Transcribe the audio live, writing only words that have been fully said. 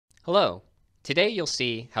Hello. Today you'll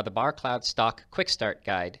see how the BarCloud Stock Quick Start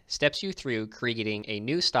Guide steps you through creating a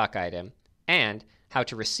new stock item and how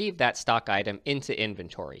to receive that stock item into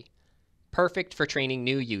inventory. Perfect for training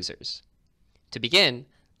new users. To begin,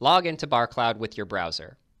 log into BarCloud with your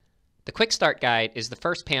browser. The Quick Start Guide is the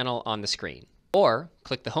first panel on the screen. Or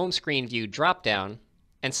click the Home Screen View drop-down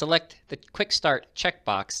and select the Quick Start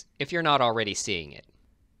checkbox if you're not already seeing it.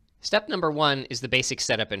 Step number 1 is the basic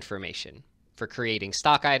setup information for creating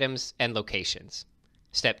stock items and locations.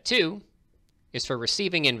 Step 2 is for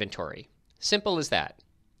receiving inventory. Simple as that.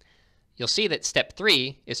 You'll see that Step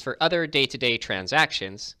 3 is for other day-to-day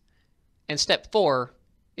transactions, and Step 4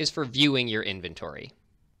 is for viewing your inventory.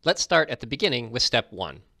 Let's start at the beginning with Step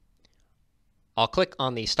 1. I'll click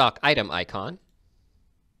on the stock item icon.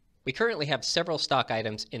 We currently have several stock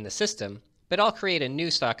items in the system, but I'll create a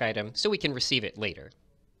new stock item so we can receive it later.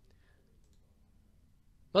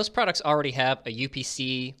 Most products already have a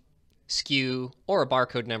UPC, SKU, or a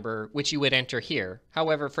barcode number, which you would enter here.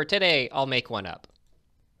 However, for today, I'll make one up.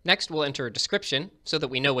 Next, we'll enter a description so that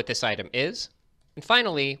we know what this item is. And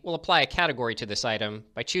finally, we'll apply a category to this item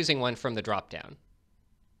by choosing one from the dropdown.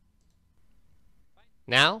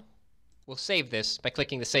 Now, we'll save this by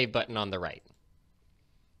clicking the Save button on the right.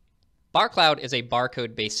 BarCloud is a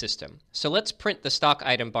barcode-based system, so let's print the stock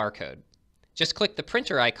item barcode. Just click the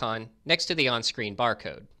printer icon next to the on-screen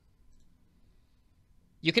barcode.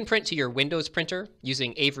 You can print to your Windows printer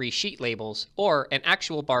using Avery sheet labels or an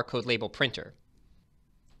actual barcode label printer.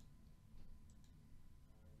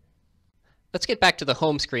 Let's get back to the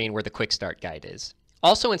home screen where the Quick Start Guide is.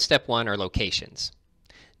 Also in Step 1 are locations.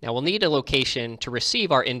 Now we'll need a location to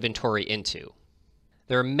receive our inventory into.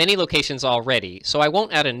 There are many locations already, so I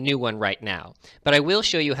won't add a new one right now, but I will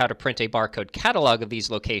show you how to print a barcode catalog of these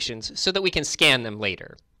locations so that we can scan them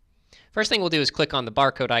later. First thing we'll do is click on the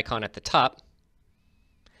barcode icon at the top.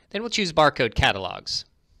 Then we'll choose Barcode Catalogs.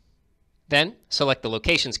 Then select the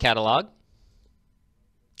Locations catalog,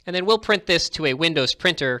 and then we'll print this to a Windows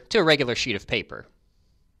printer to a regular sheet of paper.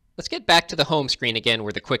 Let's get back to the home screen again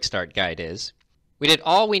where the Quick Start Guide is. We did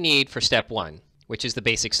all we need for Step 1, which is the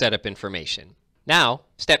basic setup information. Now,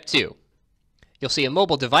 Step 2. You'll see a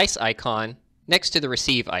mobile device icon next to the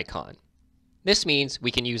Receive icon. This means we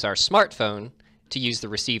can use our smartphone to use the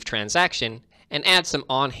Receive transaction and add some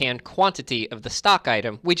on-hand quantity of the stock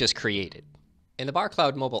item we just created. In the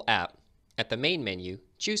BarCloud mobile app, at the main menu,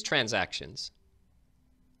 choose Transactions.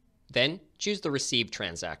 Then choose the Receive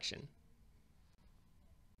transaction.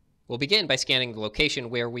 We'll begin by scanning the location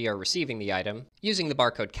where we are receiving the item using the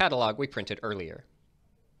barcode catalog we printed earlier.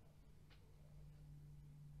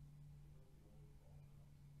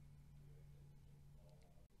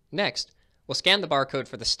 Next, we'll scan the barcode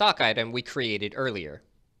for the stock item we created earlier.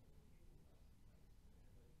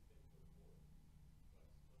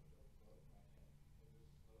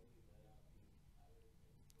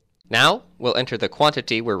 Now, we'll enter the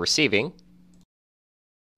quantity we're receiving.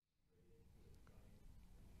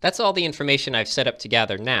 That's all the information I've set up to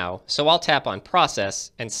gather now, so I'll tap on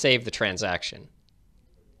Process and save the transaction.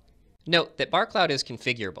 Note that BarCloud is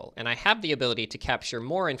configurable, and I have the ability to capture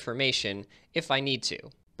more information if I need to.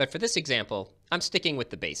 But for this example, I'm sticking with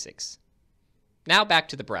the basics. Now back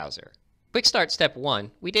to the browser. Quick Start Step 1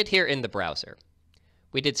 we did here in the browser.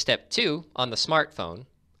 We did Step 2 on the smartphone.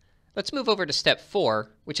 Let's move over to Step 4,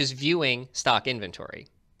 which is viewing stock inventory.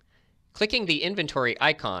 Clicking the inventory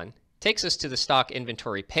icon takes us to the stock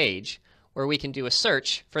inventory page, where we can do a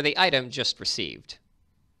search for the item just received.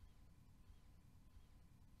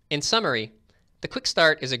 In summary, the Quick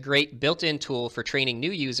Start is a great built-in tool for training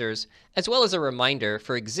new users, as well as a reminder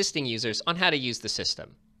for existing users on how to use the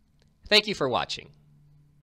system. Thank you for watching.